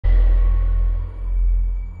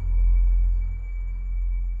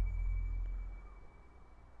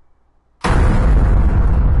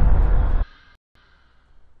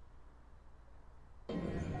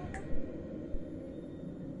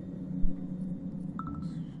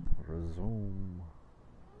Zoom.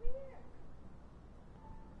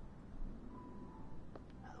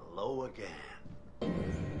 Hello again.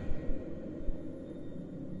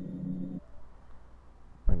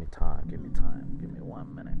 Give me time. Give me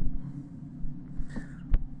 1 minute.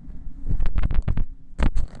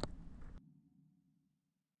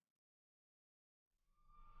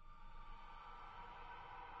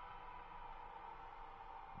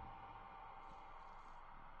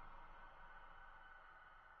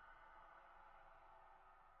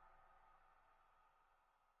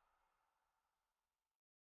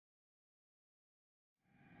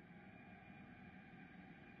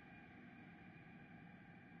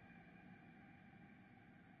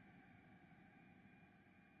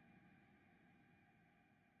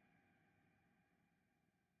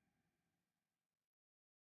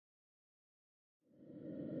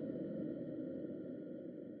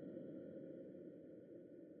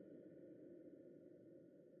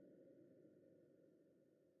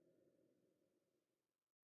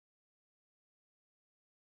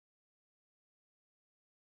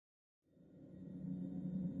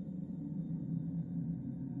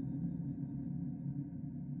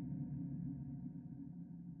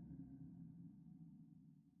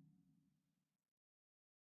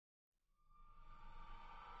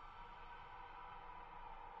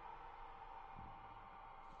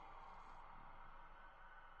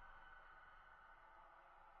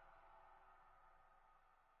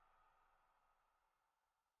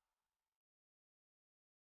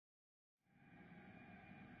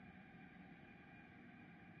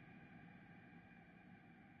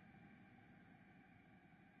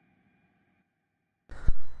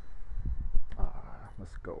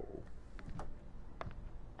 Let's go.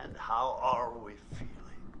 And how are we feeling?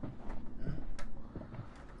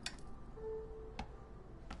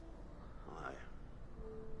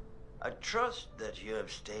 I trust that you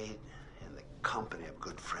have stayed in the company of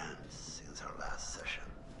good friends since our last session.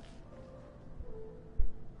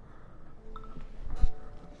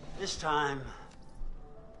 This time,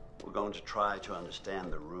 we're going to try to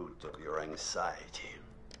understand the root of your anxiety.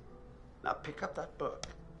 Now pick up that book,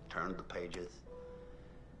 turn the pages.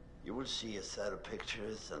 You will see a set of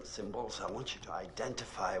pictures and symbols. I want you to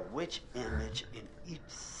identify which image in each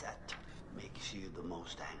set makes you the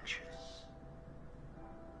most anxious.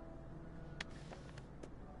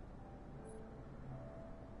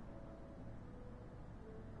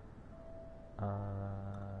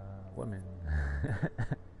 Women.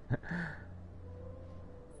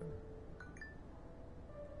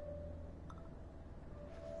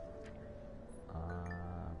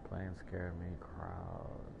 Planes scare me.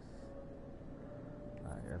 Crowds.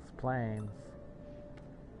 I guess planes.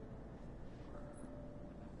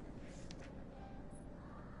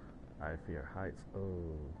 I fear heights.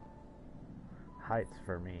 Oh, heights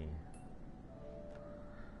for me.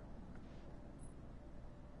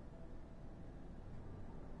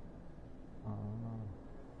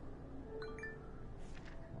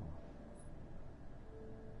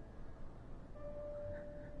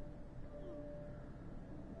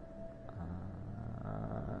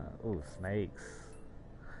 Ooh, snakes.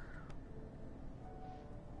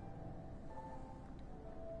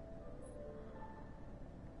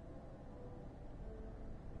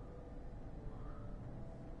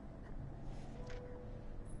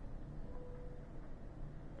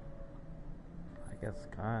 I guess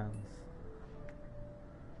guns.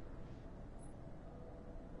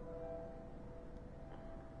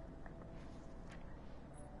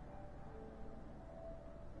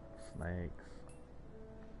 Snakes.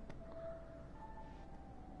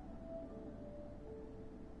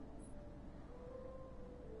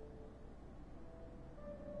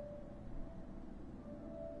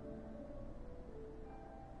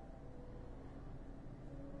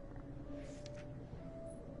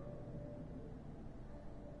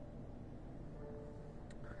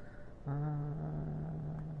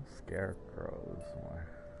 Scarecrows more.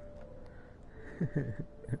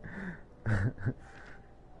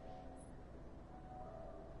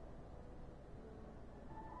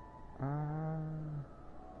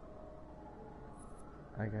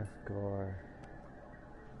 I guess gore.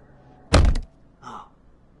 Oh.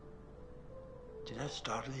 Did that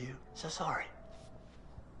startle you? So sorry.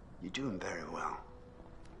 You're doing very well.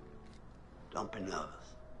 Don't be nervous.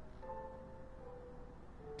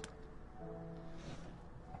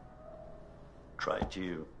 Try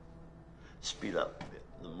to speed up a bit.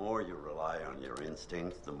 The more you rely on your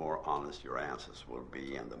instincts, the more honest your answers will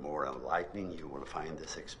be, and the more enlightening you will find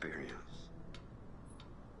this experience.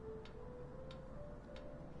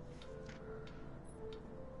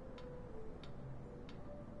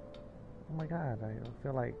 Oh my god, I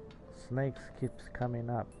feel like Snakes keeps coming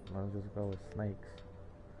up. Let's just go with snakes.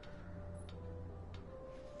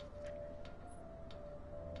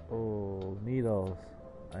 Oh, needles.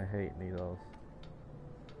 I hate needles.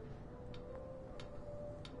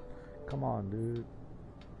 Come on, dude.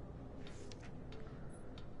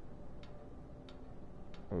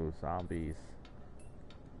 Oh, zombies.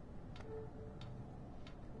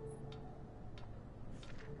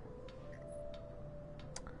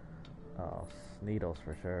 Oh, needles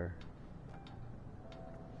for sure.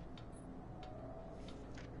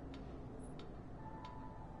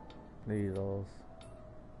 Needles.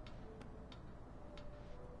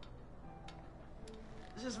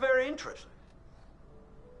 This is very interesting.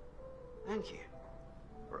 Thank you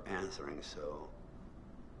for answering so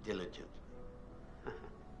diligently.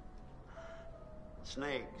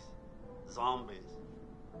 Snakes, zombies,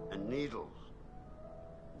 and needles.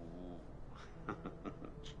 Ooh.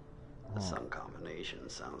 Some combination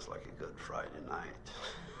sounds like a good Friday night.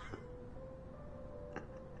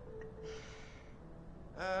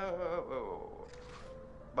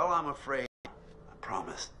 Well, I'm afraid, I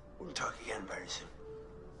promise, we'll talk again very soon.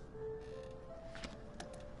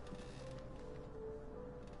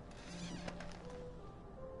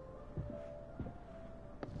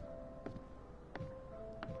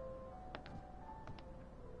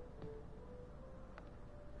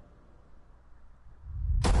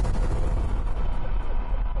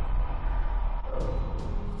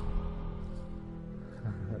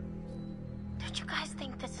 Don't you guys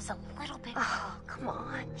think this is a little bit... Oh, come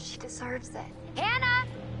on. She deserves it. Hannah!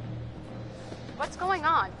 What's going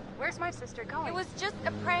on? Where's my sister going? It was just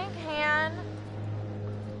a prank, Han.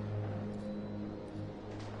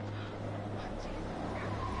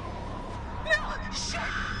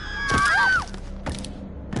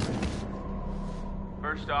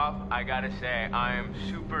 First off, I gotta say, I am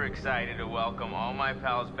super excited to welcome all my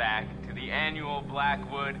pals back to the annual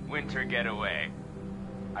Blackwood Winter Getaway.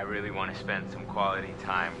 I really want to spend some quality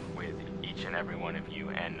time with each and every one of you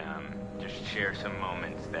and just share some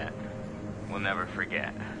moments that we'll never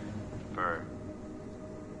forget for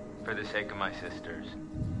the sake of my sisters.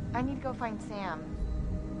 I need to go find Sam.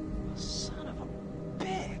 Son of a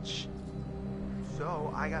bitch.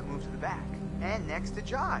 So I got moved to the back and next to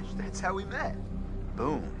Josh. That's how we met.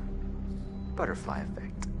 Boom. Butterfly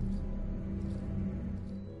effect.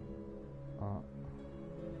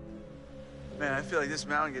 Man, I feel like this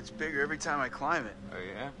mountain gets bigger every time I climb it. Oh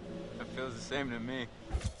yeah? That feels the same to me.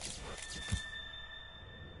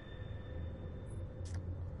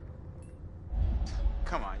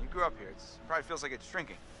 Come on, you grew up here. It probably feels like it's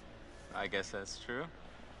shrinking. I guess that's true.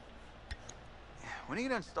 When are you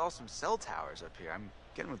gonna install some cell towers up here? I'm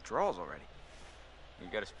getting withdrawals already. You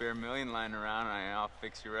got a spare $1 million lying around, and I'll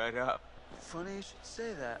fix you right up. Funny you should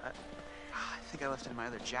say that. I think I left it in my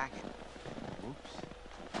other jacket.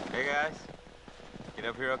 Oops. Hey guys, get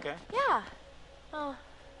up here okay? Yeah. Well,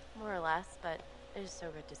 more or less, but it is so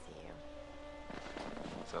good to see you.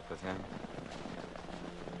 What's up with him?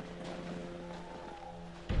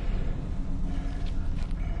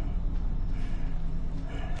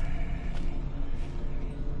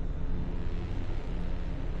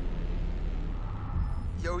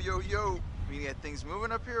 Yo, yo, yo. We gonna get things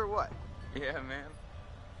moving up here or what? Yeah, man.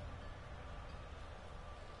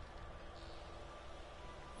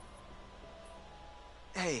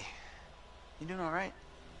 Hey, you doing all right?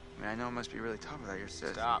 I mean, I know it must be really tough without your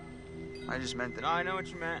sis. Stop. I just meant that... No, I know what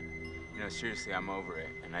you meant. You know, seriously, I'm over it.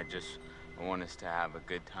 And I want us to have a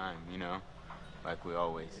good time, you know? Like we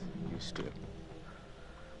always used to.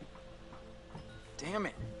 Damn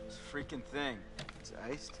it. This freaking thing. It's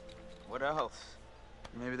iced. What else?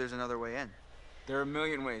 Maybe there's another way in. There are a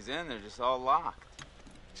million ways in. They're just all locked.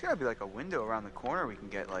 There's gotta be like a window around the corner we can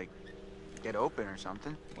get open or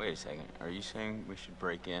something. Wait a second. Are you saying we should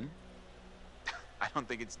break in? I don't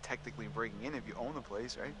think it's technically breaking in if you own the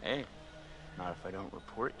place, right? Hey, not if I don't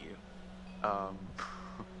report you.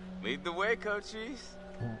 Lead the way, Coachies.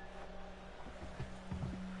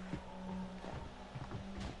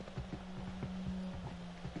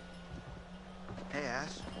 Hey,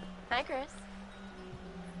 Ash. Hi, Chris.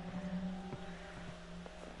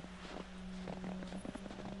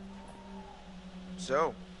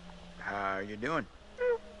 So, how are you doing?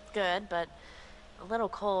 Good, but a little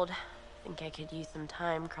cold. I think I could use some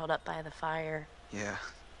time curled up by the fire. Yeah,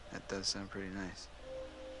 that does sound pretty nice.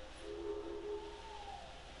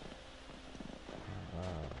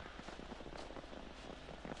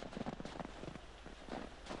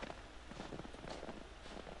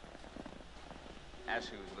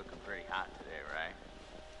 Ashley was looking pretty hot today, right?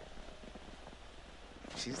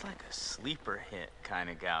 She's like a sleeper hit kind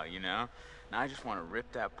of gal, you know? Now I just want to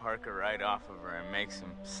rip that Parker right off of her and make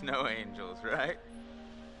some snow angels, right?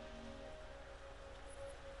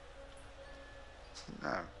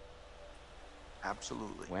 No.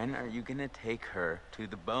 Absolutely. When are you gonna take her to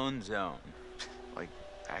the Bone Zone? Like,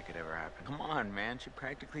 that could ever happen. Come on, man. She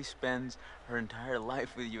practically spends her entire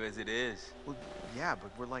life with you as it is. Well, yeah,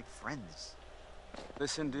 but we're like friends.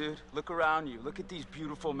 Listen, dude, look around you. Look at these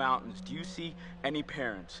beautiful mountains. Do you see any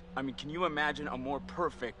parents? I mean, can you imagine a more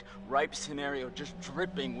perfect, ripe scenario just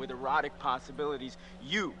dripping with erotic possibilities?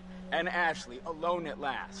 You and Ashley alone at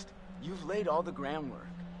last. You've laid all the groundwork.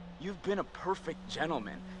 You've been a perfect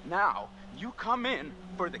gentleman. Now, you come in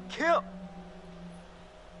for the kill.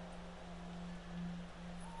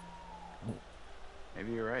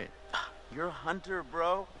 Maybe you're right. You're a hunter,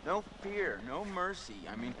 bro. No fear, no mercy.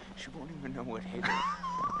 I mean, she won't even know what hit her.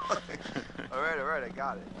 all right, I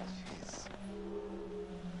got it. Jeez.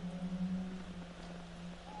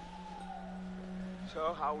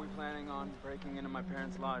 So, how are we planning on breaking into my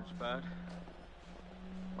parents' lodge, bud?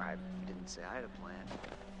 I didn't say I had a plan.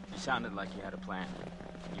 You sounded like you had a plan.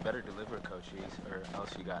 You better deliver, Cochise, or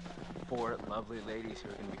else you got 4 lovely ladies who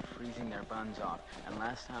are going to be freezing their buns off. And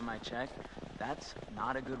last time I checked, that's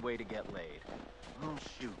not a good way to get laid. Oh,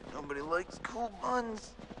 shoot. Nobody likes cool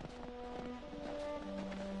buns.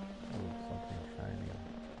 Ooh, something shiny.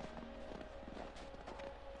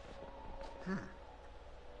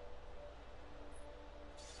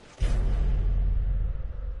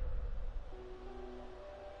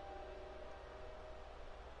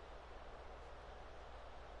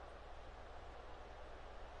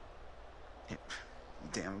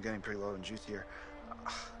 Damn, I'm getting pretty low in juice here.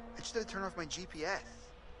 I just had to turn off my GPS.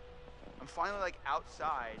 I'm finally, like,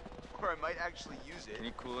 outside, where I might actually use it. Can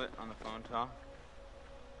you cool it on the phone talk?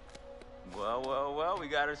 Well, we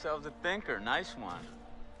got ourselves a thinker. Nice one.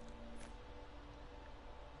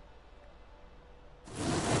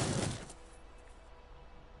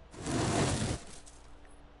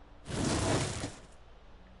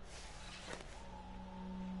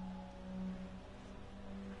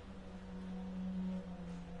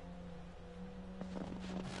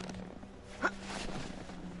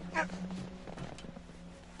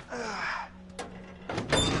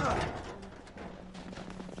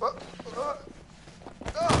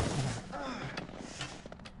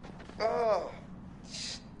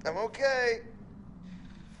 I'm okay.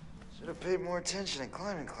 Should have paid more attention in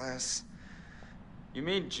climbing class. You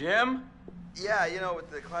mean Jim? Yeah, you know, with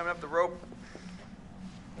the climbing up the rope.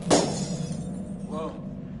 Whoa.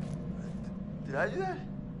 Did I do that?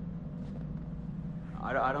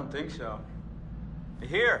 I don't think so.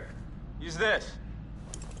 Here, use this.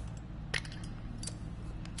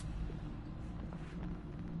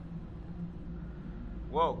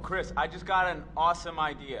 Whoa, Chris, I just got an awesome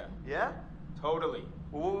idea. Yeah? Totally.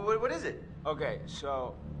 What is it? Okay,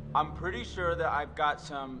 so I'm pretty sure that I've got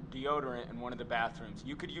some deodorant in one of the bathrooms.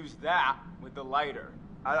 You could use that with the lighter.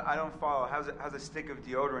 I don't follow. How's a stick of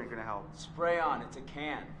deodorant gonna help? Spray on, it's a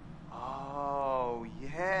can. Oh,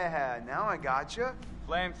 yeah. Now I gotcha.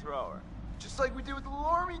 Flamethrower. Just like we did with the little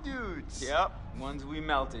army dudes. Yep, ones we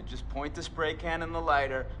melted. Just point the spray can in the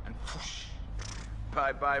lighter and whoosh.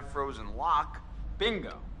 Bye-bye frozen lock.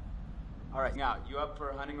 Bingo. All right, now, you up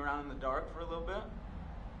for hunting around in the dark for a little bit?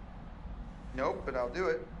 Nope, but I'll do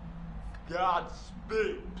it.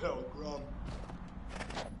 Godspeed, Pilgrim.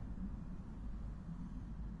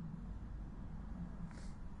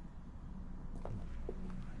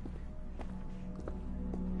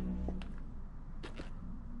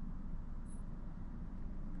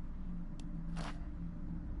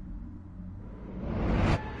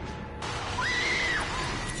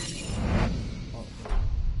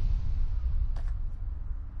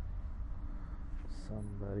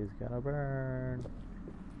 Somebody's gonna burn.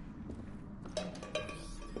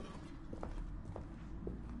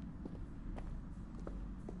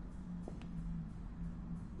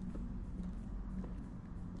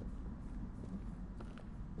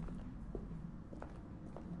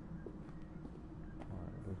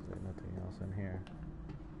 Alright, looks like nothing else in here.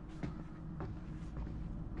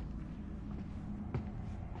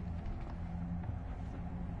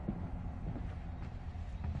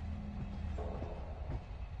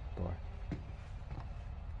 Door.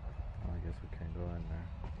 Well, I guess we can't go in there.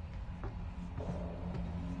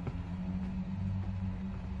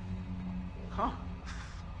 Huh.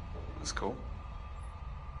 That's cool.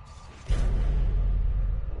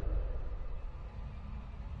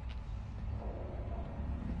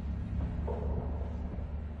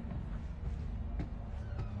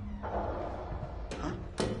 Huh?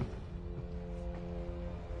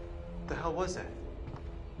 The hell was that?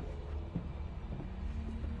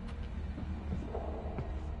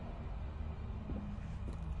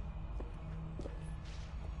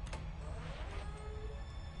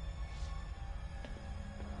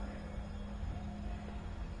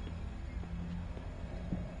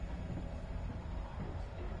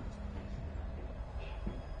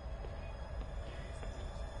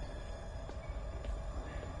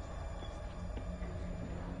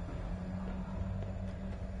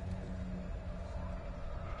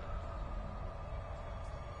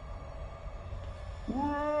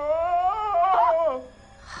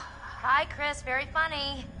 Hi, Chris. Very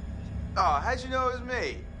funny. Oh, how'd you know it was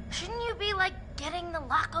me? Shouldn't you be, like, getting the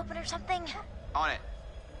lock open or something? On it.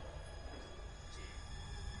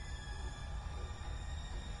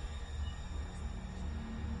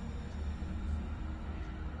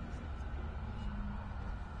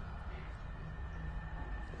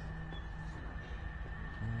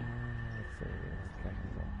 Let's see. Okay,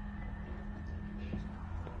 so.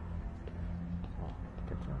 Oh,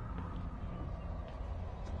 good job.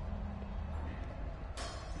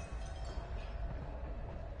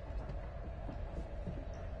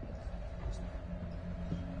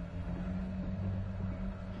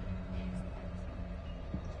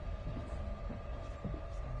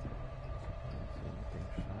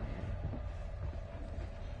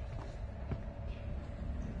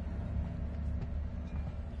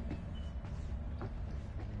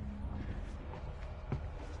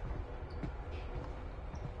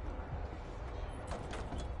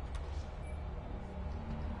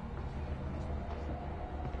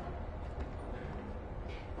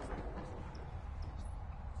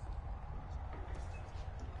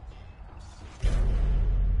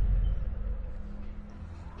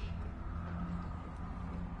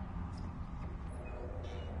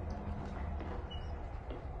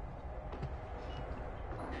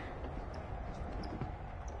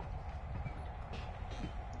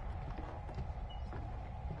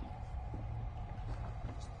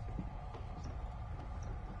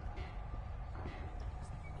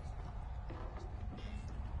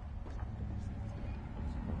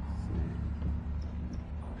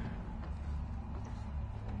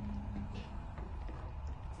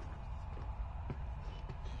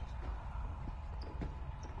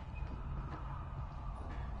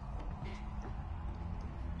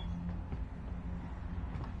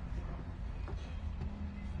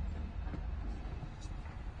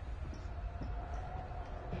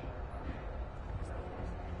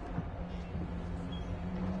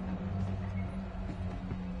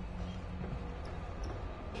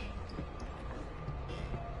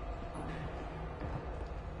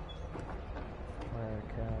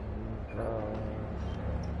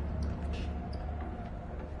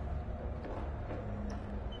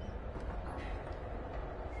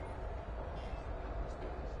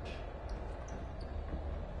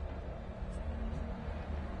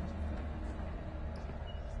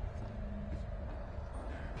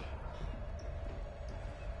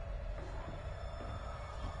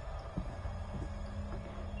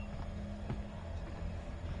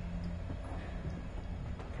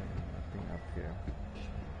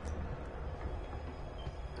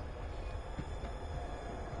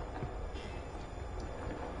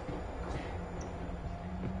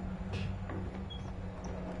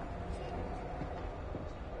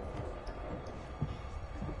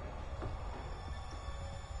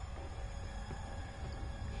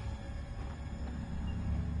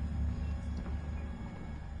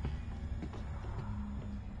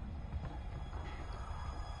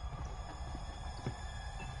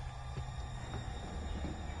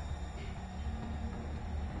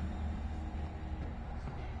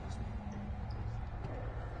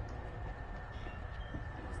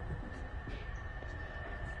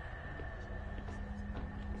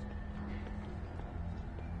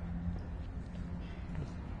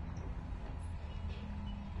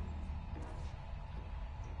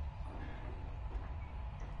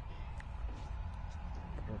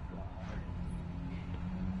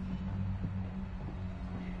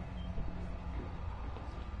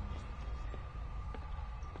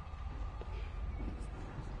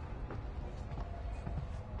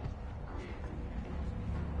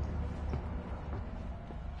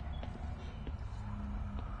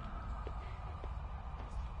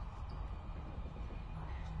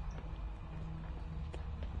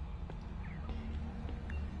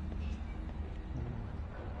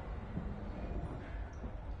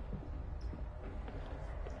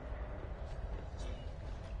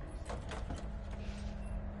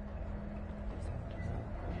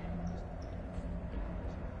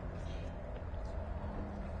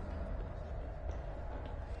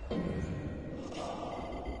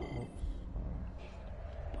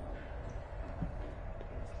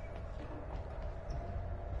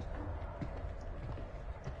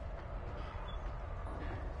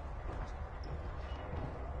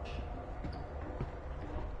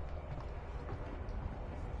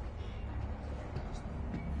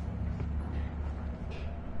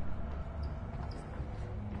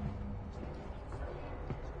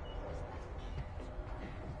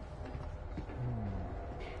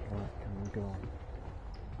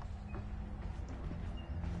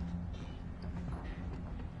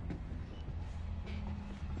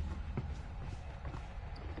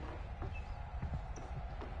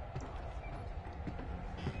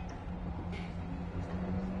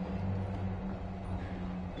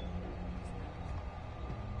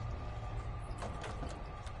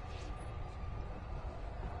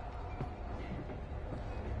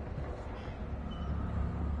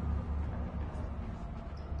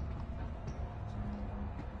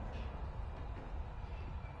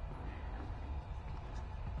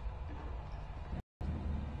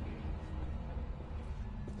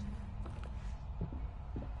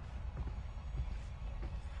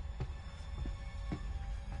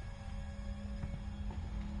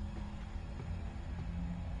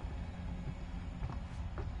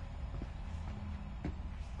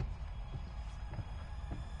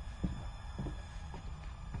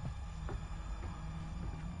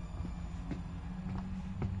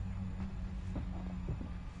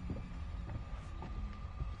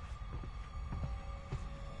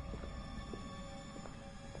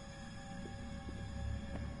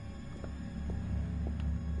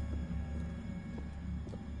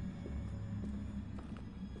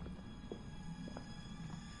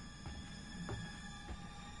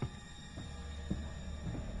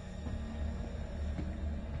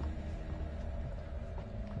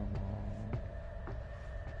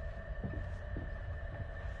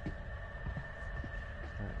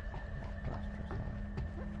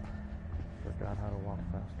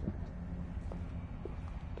 faster.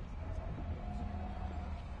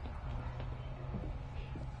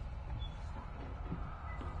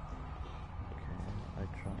 Okay, I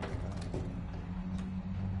tried that.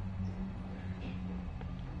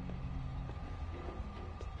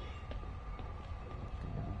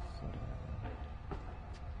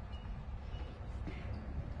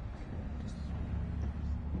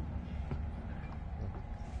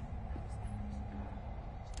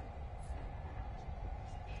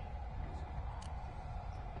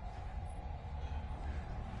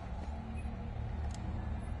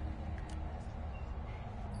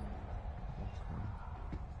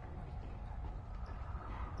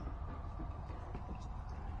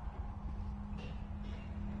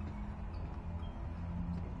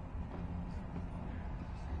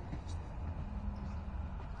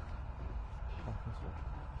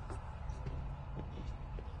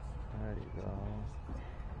 There you go.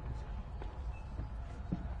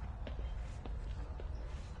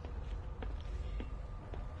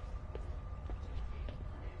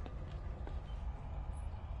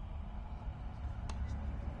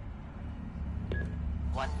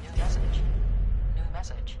 One new message. New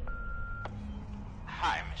message.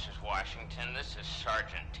 Hi, Mrs. Washington. This is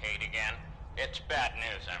Sergeant Tate again. It's bad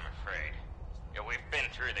news, I'm afraid. Yeah, we've been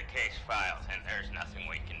through the case files, and there's nothing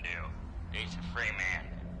we can do. He's a free man.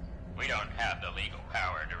 We don't have the legal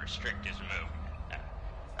power to restrict his movement.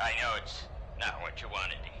 I know it's not what you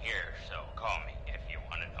wanted to hear, so call me if you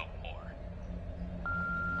want to know more.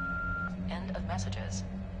 End of messages.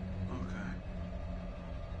 Okay.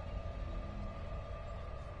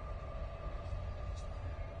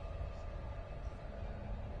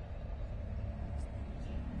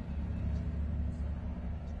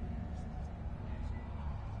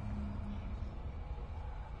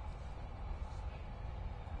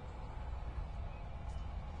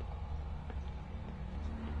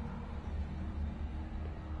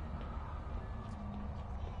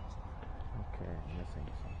 Okay, missing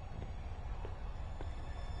something.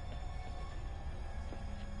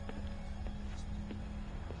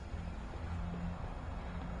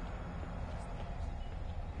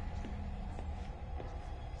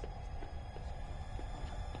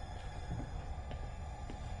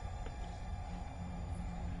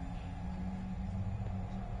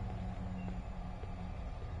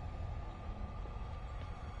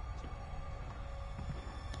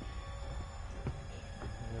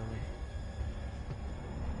 Really?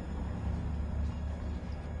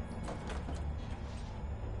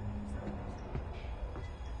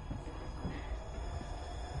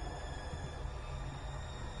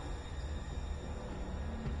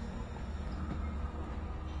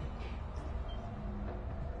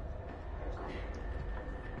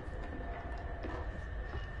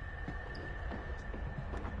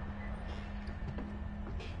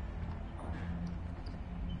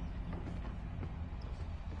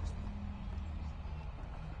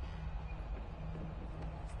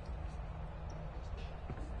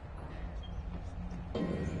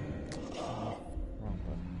 Wrong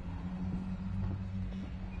button.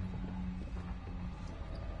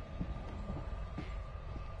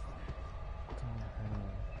 What the hell?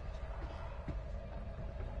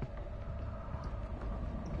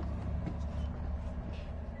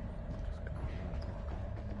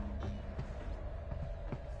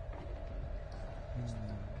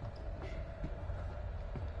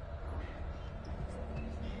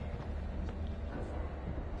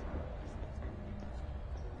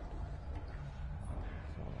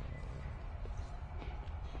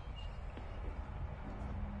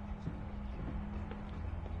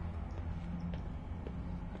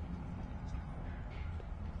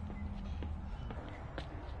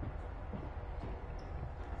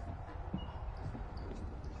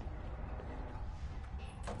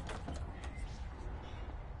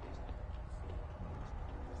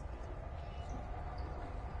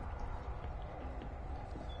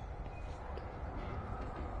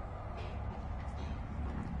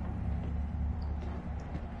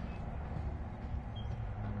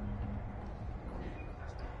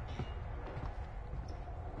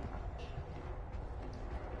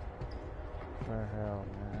 The hell,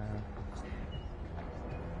 man.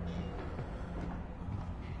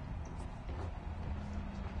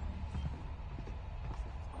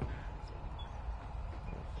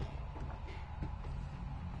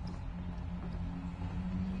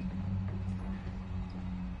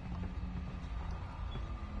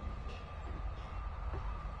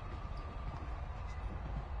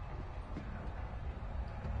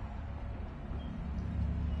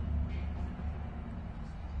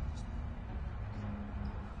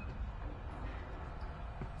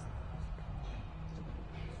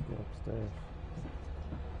 this?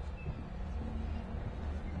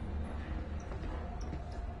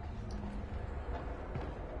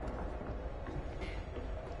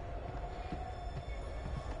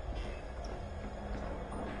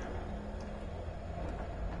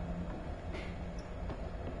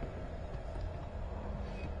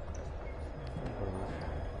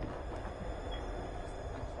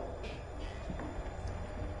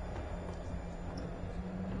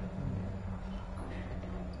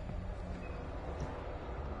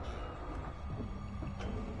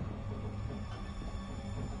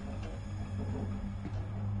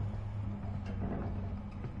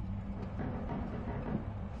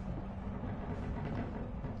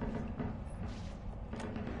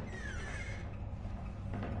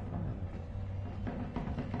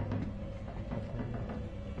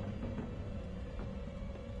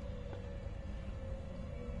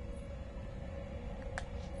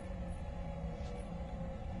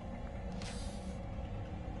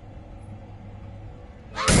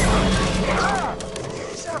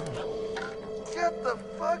 Get the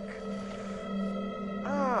fuck?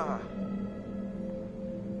 Ah.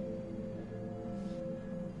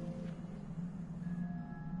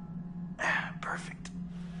 Perfect.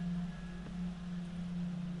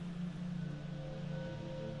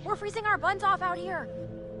 We're freezing our buns off out here.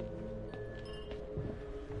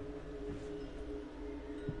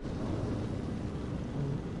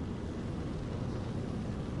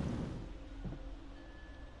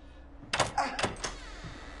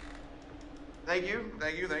 Thank you.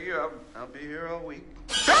 I'll be here all week.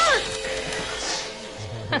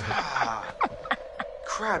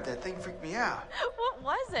 Crap, that thing freaked me out. What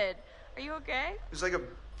was it? Are you okay? It was like a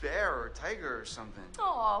bear or a tiger or something.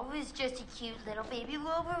 Oh, it was just a cute little baby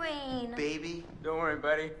Wolverine. Baby? Don't worry,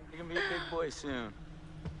 buddy. You're gonna be a big boy soon.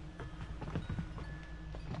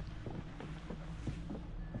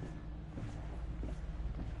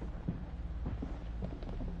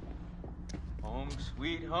 Home,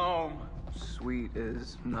 sweet home. Sweet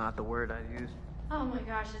is not the word I'd use. Oh my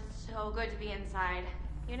gosh, it's so good to be inside.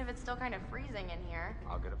 Even if it's still kind of freezing in here.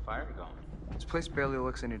 I'll get a fire going. This place barely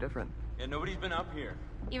looks any different. Yeah, nobody's been up here.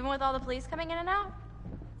 Even with all the police coming in and out?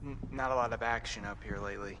 Not a lot of action up here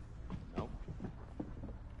lately. Nope.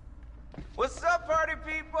 What's up, party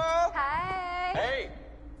people? Hi. Hey!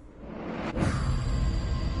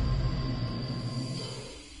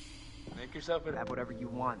 Make yourself Have whatever you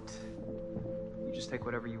want. You just take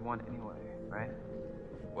whatever you want anyway, right?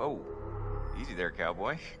 Whoa. Easy there,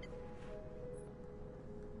 cowboy.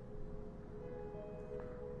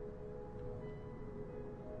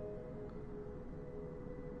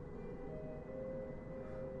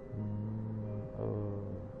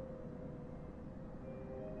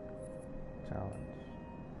 Challenge.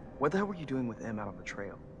 What the hell were you doing with M out on the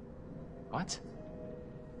trail? What?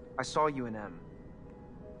 I saw you and M.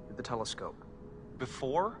 With the telescope.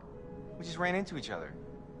 Before? We just ran into each other.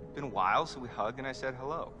 Been a while, so we hugged and I said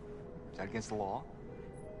hello. Is that against the law?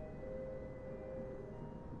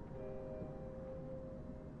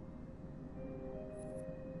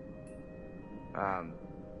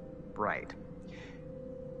 Right.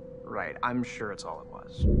 Right, I'm sure it's all it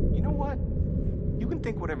was. You know what? You can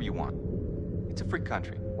think whatever you want. It's a free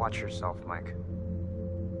country. Watch yourself, Mike.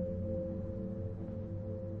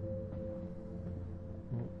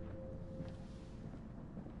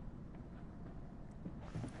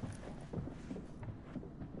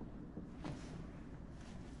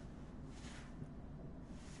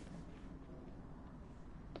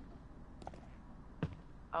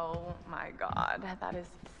 Oh my god, that is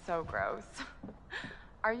so gross.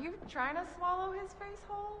 Are you trying to swallow his face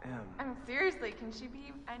whole? I mean, seriously, can she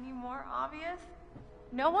be any more obvious?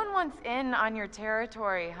 No one wants in on your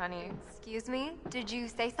territory, honey. Excuse me? Did you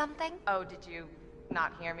say something? Oh, did you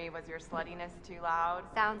not hear me? Was your sluttiness too loud?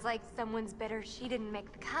 Sounds like someone's bitter she didn't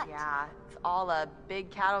make the cut. Yeah, it's all a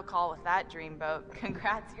big cattle call with that dreamboat.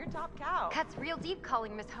 Congrats, you're top cow. Cuts real deep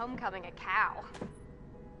calling Miss Homecoming a cow.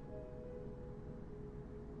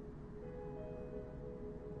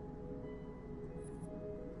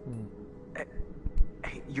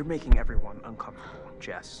 Hey, you're making everyone uncomfortable,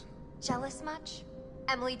 Jess. Jealous much?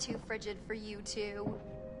 Emily too frigid for you too.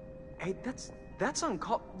 Hey, that's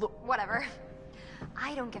uncalled. Look. Whatever.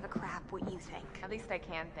 I don't give a crap what you think. At least I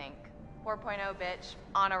can think. 4.0, bitch.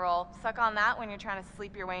 On a roll. Suck on that when you're trying to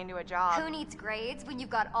sleep your way into a job. Who needs grades when you've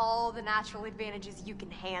got all the natural advantages you can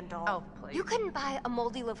handle? Oh, please. You couldn't buy a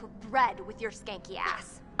moldy loaf of bread with your skanky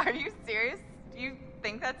ass. Are you serious? Do you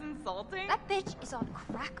think that's insulting? That bitch is on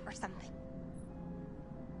crack or something.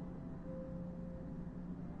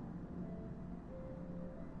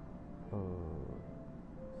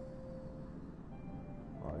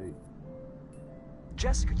 Body.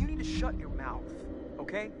 Jessica, you need to shut your mouth,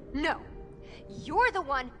 okay? No. You're the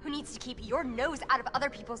one who needs to keep your nose out of other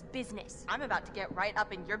people's business. I'm about to get right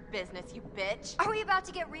up in your business, you bitch. Are we about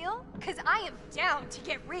to get real? Because I am down to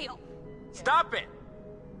get real. Stop it!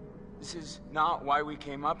 This is not why we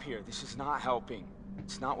came up here. This is not helping.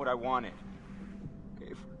 It's not what I wanted.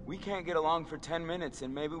 If we can't get along for 10 minutes,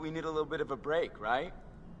 then maybe we need a little bit of a break, right?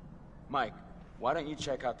 Mike, why don't you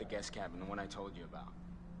check out the guest cabin, the one I told you about?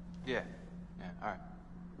 Yeah, all right.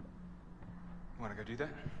 You wanna go do that?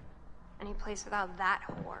 Any place without that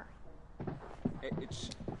whore. It's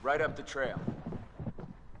right up the trail.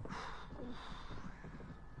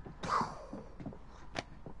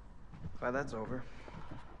 Glad that's over.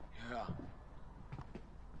 Yeah.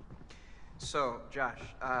 So, Josh,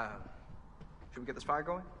 should we get this fire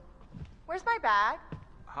going? Where's my bag?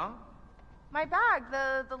 Huh? My bag,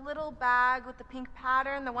 the little bag with the pink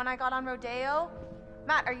pattern, the one I got on Rodeo.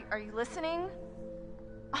 Matt, are you listening?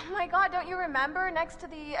 Oh my God, don't you remember next to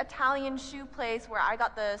the Italian shoe place where I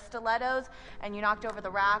got the stilettos and you knocked over the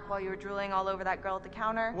rack while you were drooling all over that girl at the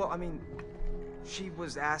counter? Well, I mean, she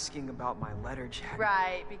was asking about my letter jacket.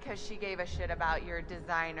 Right, because she gave a shit about your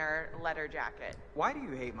designer letter jacket. Why do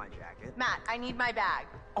you hate my jacket? Matt, I need my bag.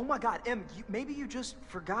 Oh my God, Em, maybe you just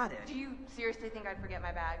forgot it. Do you seriously think I'd forget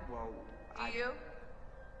my bag? Well, Do you?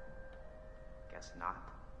 Guess not.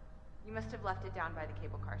 You must have left it down by the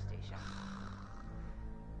cable car station.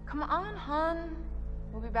 Come on, hon.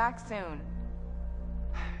 We'll be back soon.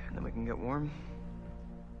 And then we can get warm?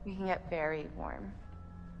 We can get very warm.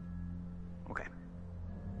 Okay.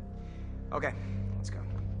 Okay, let's go.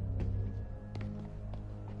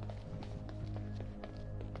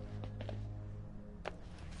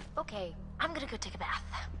 Okay, I'm gonna go take a bath.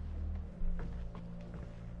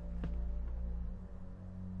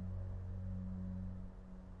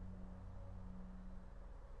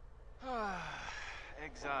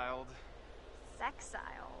 Exiled.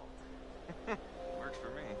 Sexiled. Works for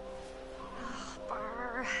me.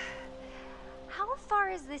 Brr. How far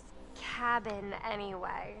is this cabin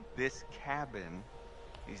anyway? This cabin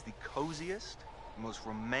is the coziest, most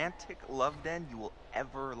romantic love den you will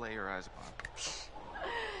ever lay your eyes upon.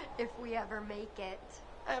 If we ever make it.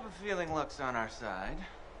 I have a feeling luck's on our side.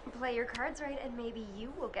 Play your cards right and maybe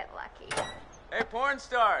you will get lucky. Hey, porn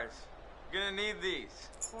stars! Gonna need these.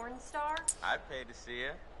 Porn star? I'd pay to see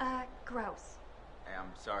you. Gross. Hey,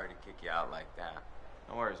 I'm sorry to kick you out like that.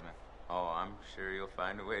 No worries, man. Oh, I'm sure you'll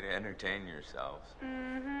find a way to entertain yourselves.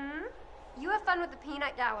 Mm-hmm. You have fun with the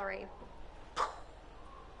peanut gallery.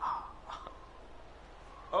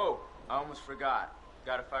 Oh, I almost forgot.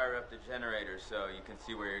 Gotta fire up the generator so you can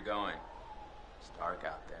see where you're going. It's dark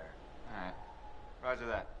out there. All right. Roger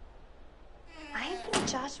that. I think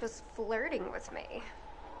Josh was flirting with me.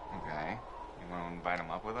 Okay. You want to invite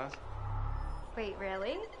him up with us? Wait,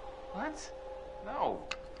 really? What? No.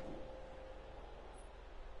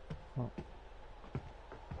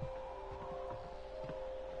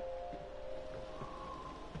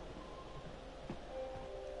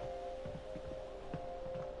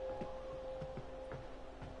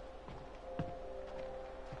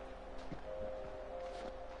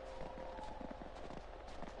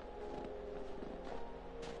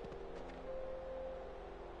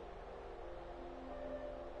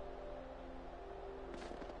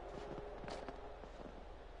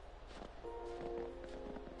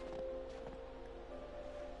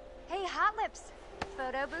 Hey, Hot Lips.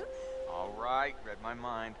 Photo booth? All right. Read my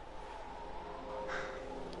mind.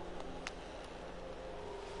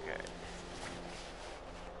 Okay.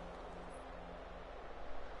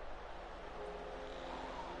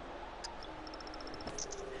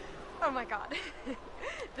 Oh my god.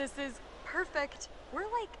 This is perfect. We're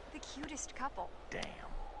like the cutest couple. Damn.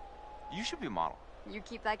 You should be a model. You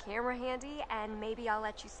keep that camera handy, and maybe I'll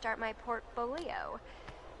let you start my portfolio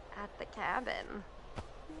at the cabin.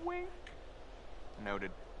 Wink.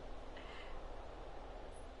 Noted.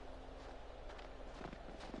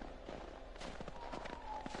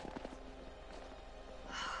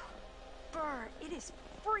 Brr, it is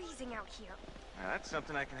freezing out here. Now, that's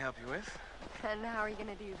something I can help you with. And how are you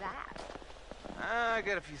gonna do that? I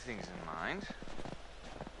got a few things in mind.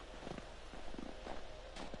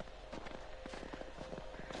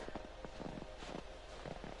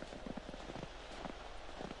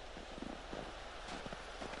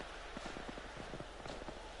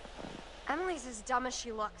 Emily's as dumb as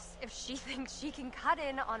she looks if she thinks she can cut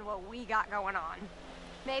in on what we got going on.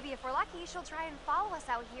 Maybe if we're lucky, she'll try and follow us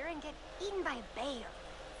out here and get eaten by a bear.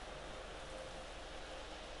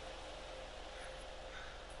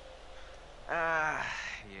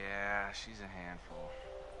 Yeah, she's a handful.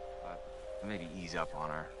 But maybe ease up on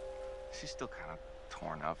her. She's still kind of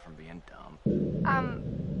torn up from being dumb.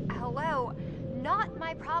 Hello. Not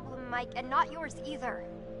my problem, Mike, and not yours either.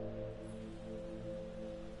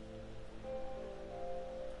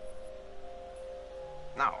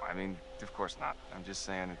 No, I mean, of course not. I'm just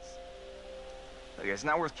saying it's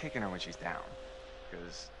not worth kicking her when she's down.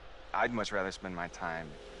 Because I'd much rather spend my time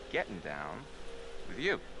getting down with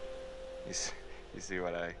you. You see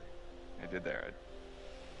what I did there? I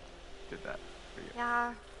did that for you.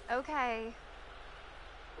 Yeah, okay.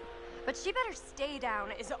 But she better stay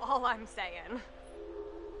down is all I'm saying.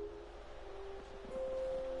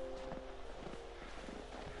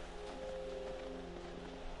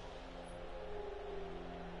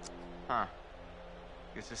 Huh.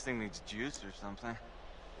 Guess this thing needs juice or something.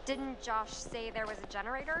 Didn't Josh say there was a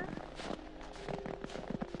generator?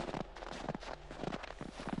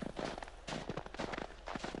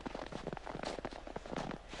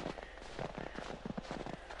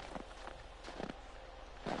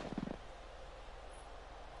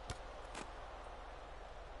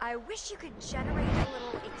 I wish you could generate a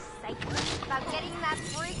little excitement about getting that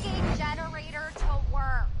freaking generator to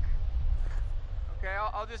work. Okay,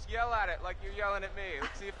 I'll just yell at it like you're yelling at me.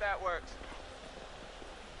 Let's see if that works.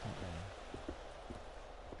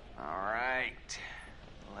 All right.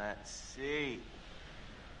 Let's see.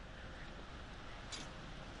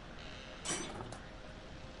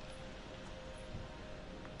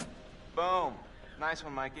 Boom. Nice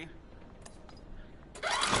one, Mikey.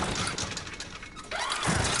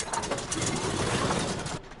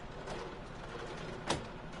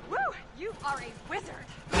 Woo! You are a wizard!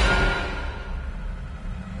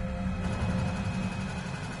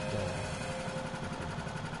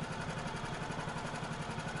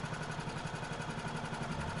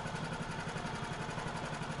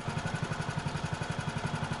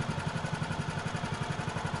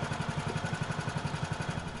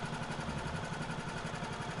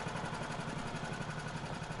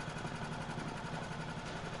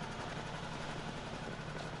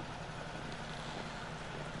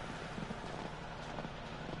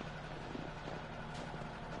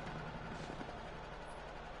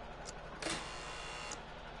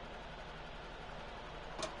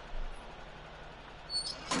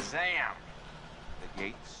 Sam, the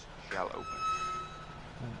gates shall open.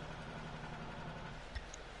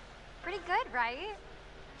 Pretty good, right?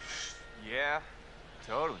 Yeah,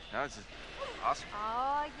 totally. No, this is awesome.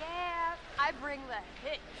 Oh, yeah. I bring the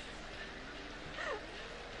hits.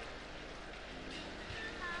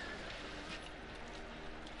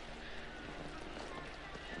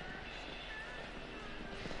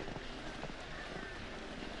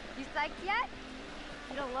 You psyched yet?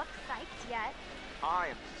 You don't look psyched yet. I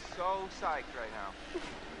am so psyched right now.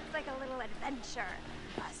 It's like a little adventure.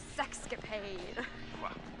 A sexcapade.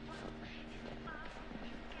 Wow.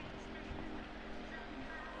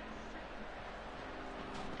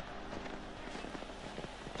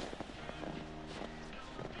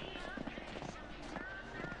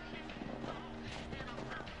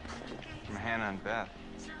 From Hannah and Beth.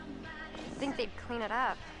 Think they'd clean it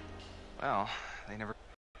up. Well, they never...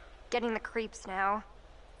 Getting the creeps now.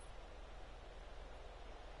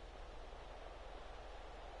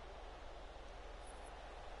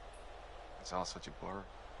 It's all such a blur.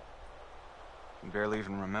 I can barely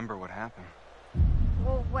even remember what happened.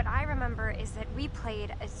 Well, what I remember is that we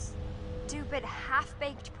played a stupid,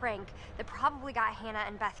 half-baked prank that probably got Hannah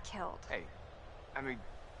and Beth killed. Hey, I mean,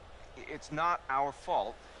 it's not our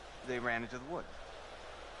fault they ran into the woods.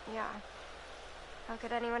 Yeah. How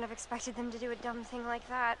could anyone have expected them to do a dumb thing like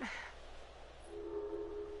that?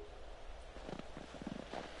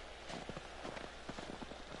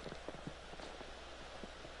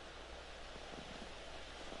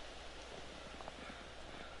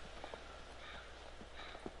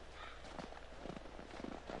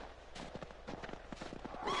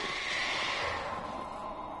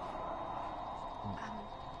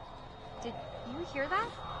 Did you hear that?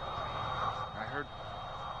 I heard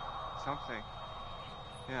something.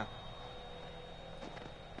 Yeah.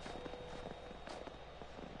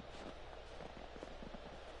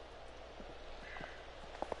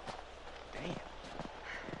 Damn.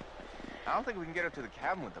 I don't think we can get up to the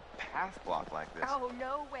cabin with the path blocked like this. Oh,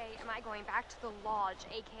 no way am I going back to the lodge,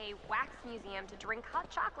 aka Wax Museum, to drink hot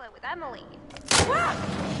chocolate with Emily.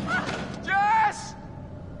 Jess!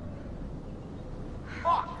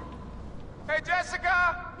 Fuck! Hey,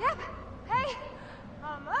 Jessica! Yep. Hey,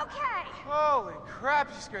 I'm okay. Holy crap,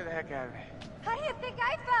 you scared the heck out of me. How do you think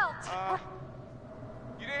I felt?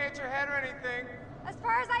 You didn't hit your head or anything. As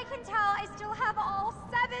far as I can tell, I still have all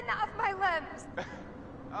 7 of my limbs.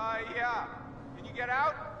 Yeah. Can you get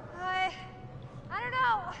out? I don't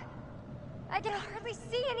know. I can hardly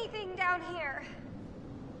see anything down here.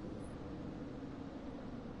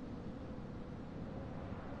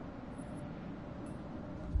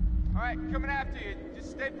 All right, coming after you.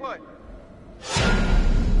 Just stay put.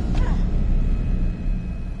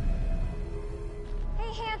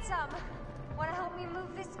 Hey, handsome. Wanna help me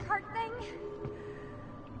move this cart thing?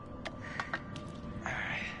 All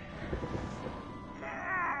right.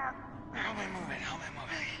 Help me move it. Help me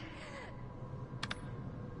move it.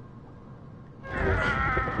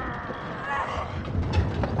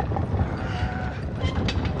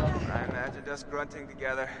 I imagined us grunting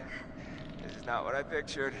together. This is not what I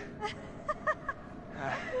pictured.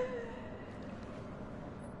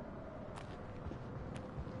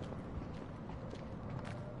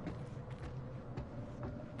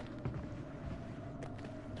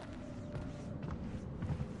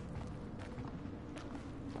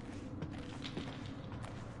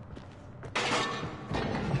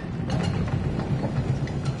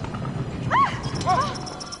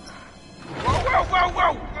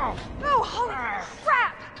 Oh, holy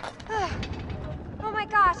crap! Oh my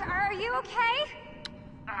gosh, are you okay?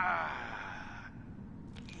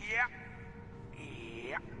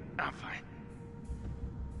 Yeah, I'm fine.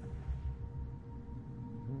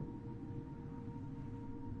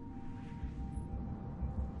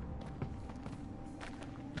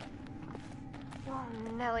 Oh,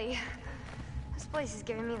 Nelly. This place is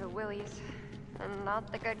giving me the willies. And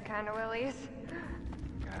not the good kind of willies.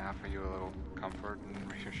 Can I offer you a little comfort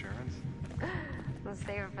and reassurance? We'll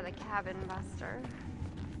save it for the cabin buster.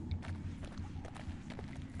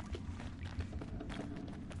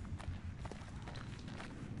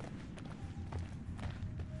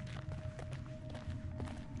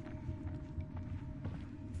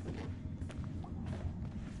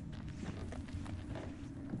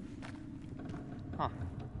 Huh.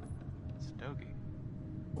 Stogie.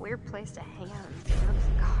 Weird place to hang out and smoke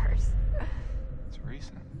cigars. It's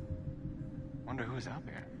recent. Wonder who's out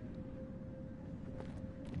there.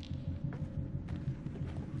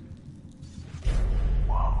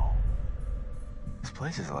 Whoa. This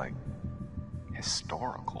place is like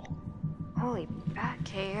historical. Holy bat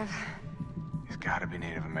cave. He's gotta be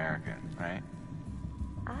Native American, right?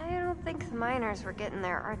 I don't think the miners were getting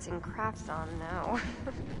their arts and crafts on, no.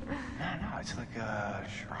 No, it's like a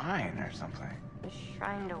shrine or something. A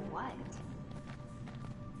shrine to what?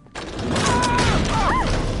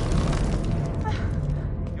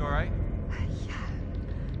 You alright?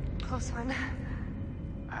 Yeah. Close one.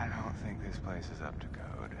 I don't think this place is up to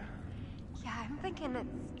code. Yeah, I'm thinking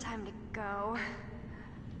it's time to go.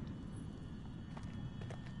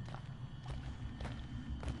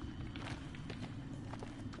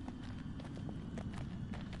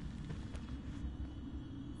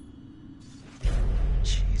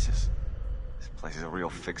 Jesus. This place is a real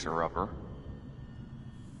fixer-upper.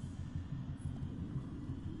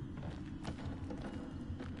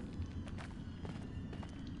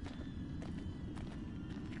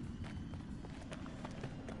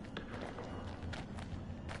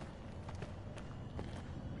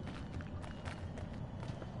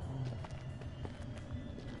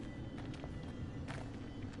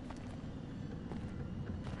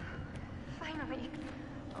 Finally,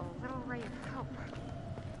 a little ray of hope.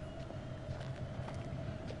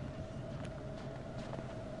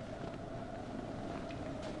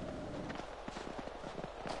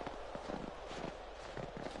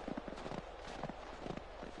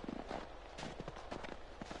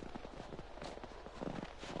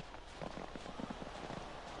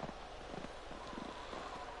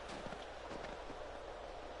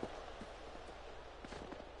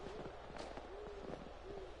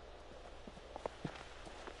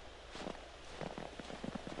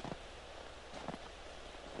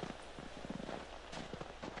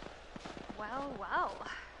 Well, well.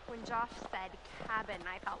 When Josh said cabin,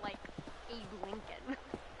 I felt like Abe Lincoln.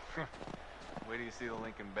 Wait till you see the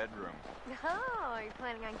Lincoln bedroom. Oh, are you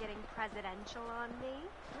planning on getting presidential on me?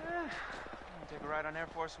 Take a ride on Air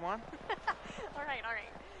Force One? All right.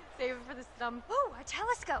 Save it for the stump. Oh, a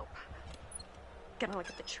telescope. Gonna look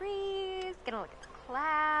at the trees, gonna look at the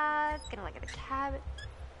clouds, gonna look at the cabin.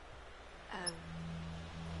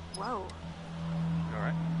 Whoa. You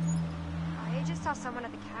alright? I just saw someone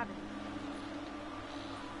at the cabin.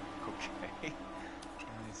 Okay. Let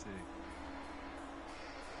me see.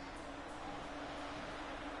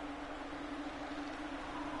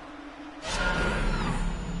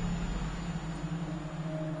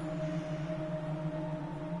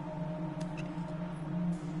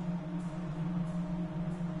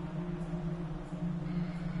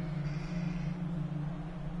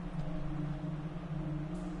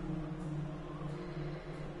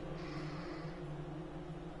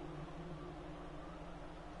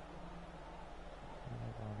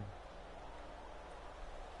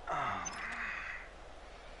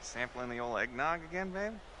 sampling the old eggnog again,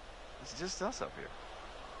 babe? It's just us up here.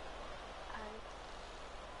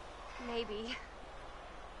 Maybe.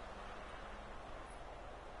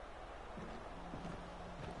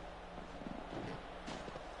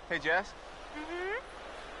 Hey, Jess. Mm-hmm.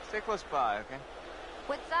 Stay close by, okay?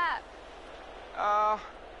 What's up?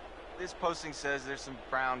 This posting says there's some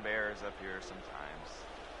brown bears up here sometimes.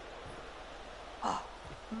 Oh,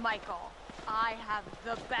 Michael, I have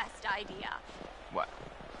the best idea. What?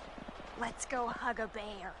 Let's go hug a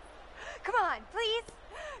bear. Come on, please.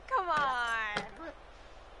 Come on.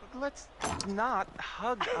 Let's not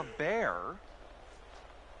hug a bear.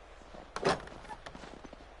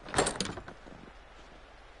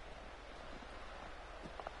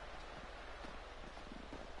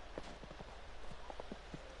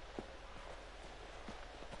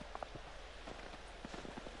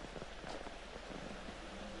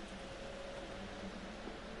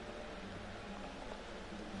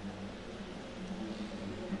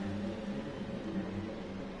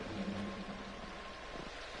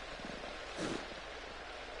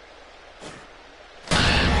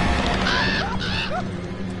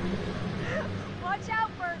 Watch out,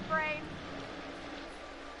 bird brain.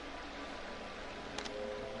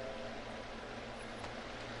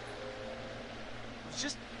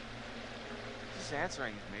 Just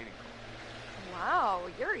answering his meeting call. Wow,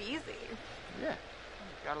 you're easy. Yeah.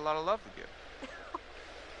 Got a lot of love to give. I'm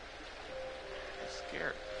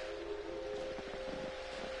scared.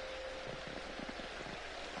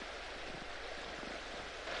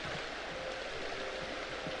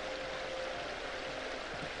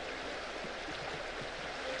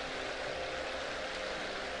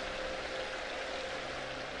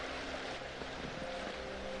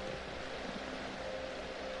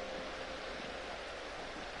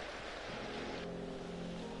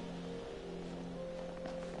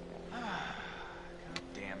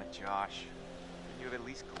 Josh, could you have at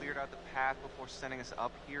least cleared out the path before sending us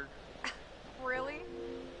up here? Really?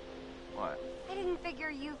 What? I didn't figure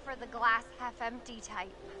you for the glass half empty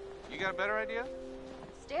type. You got a better idea?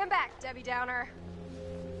 Stand back, Debbie Downer.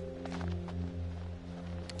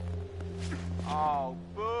 Oh,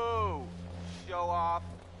 boo! Show off.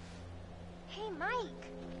 Hey,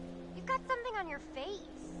 Mike. You've got something on your face.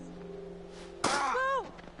 Ah. Boo!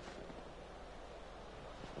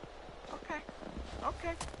 Okay.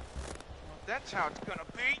 Okay. Well, that's how it's gonna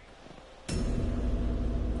be.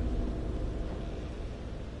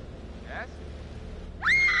 Jess?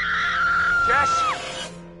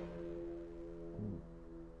 Jess!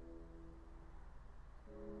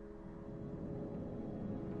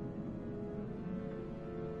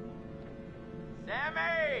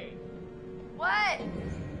 Sammy! What?